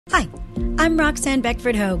Hi, I'm Roxanne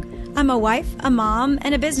Beckford Hoge. I'm a wife, a mom,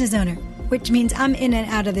 and a business owner, which means I'm in and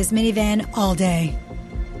out of this minivan all day.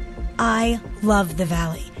 I love the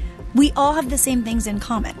Valley. We all have the same things in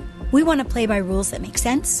common. We want to play by rules that make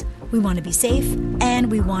sense, we want to be safe,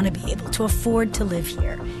 and we want to be able to afford to live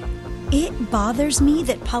here. It bothers me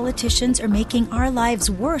that politicians are making our lives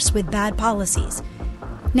worse with bad policies.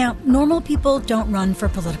 Now, normal people don't run for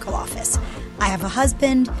political office. I have a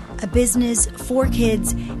husband, a business, 4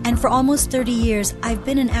 kids, and for almost 30 years, I've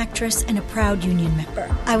been an actress and a proud union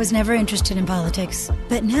member. I was never interested in politics,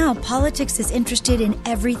 but now politics is interested in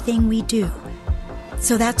everything we do.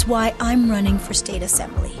 So that's why I'm running for state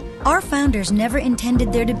assembly. Our founders never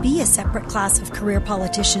intended there to be a separate class of career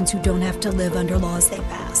politicians who don't have to live under laws they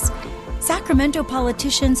pass. Sacramento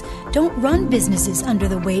politicians don't run businesses under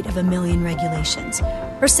the weight of a million regulations,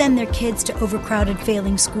 or send their kids to overcrowded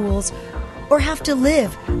failing schools, or have to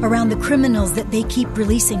live around the criminals that they keep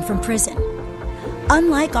releasing from prison.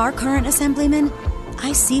 Unlike our current assemblymen,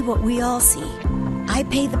 I see what we all see. I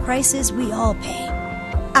pay the prices we all pay.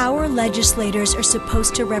 Our legislators are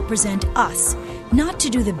supposed to represent us, not to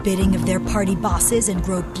do the bidding of their party bosses and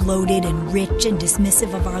grow bloated and rich and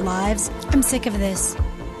dismissive of our lives. I'm sick of this,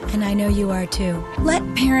 and I know you are too. Let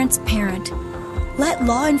parents parent. Let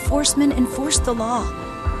law enforcement enforce the law.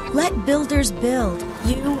 Let builders build.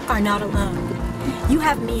 You are not alone. You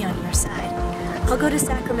have me on your side. I'll go to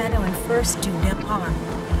Sacramento and first do no harm.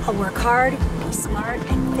 I'll work hard, be smart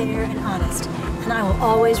and fair and honest. And I will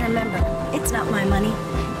always remember, it's not my money,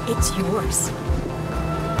 it's yours.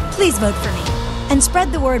 Please vote for me. And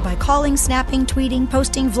spread the word by calling, snapping, tweeting,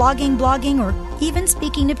 posting, vlogging, blogging, or even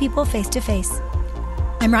speaking to people face to face.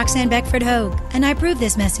 I'm Roxanne Beckford Hoge, and I approve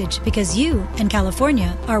this message because you and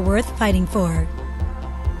California are worth fighting for.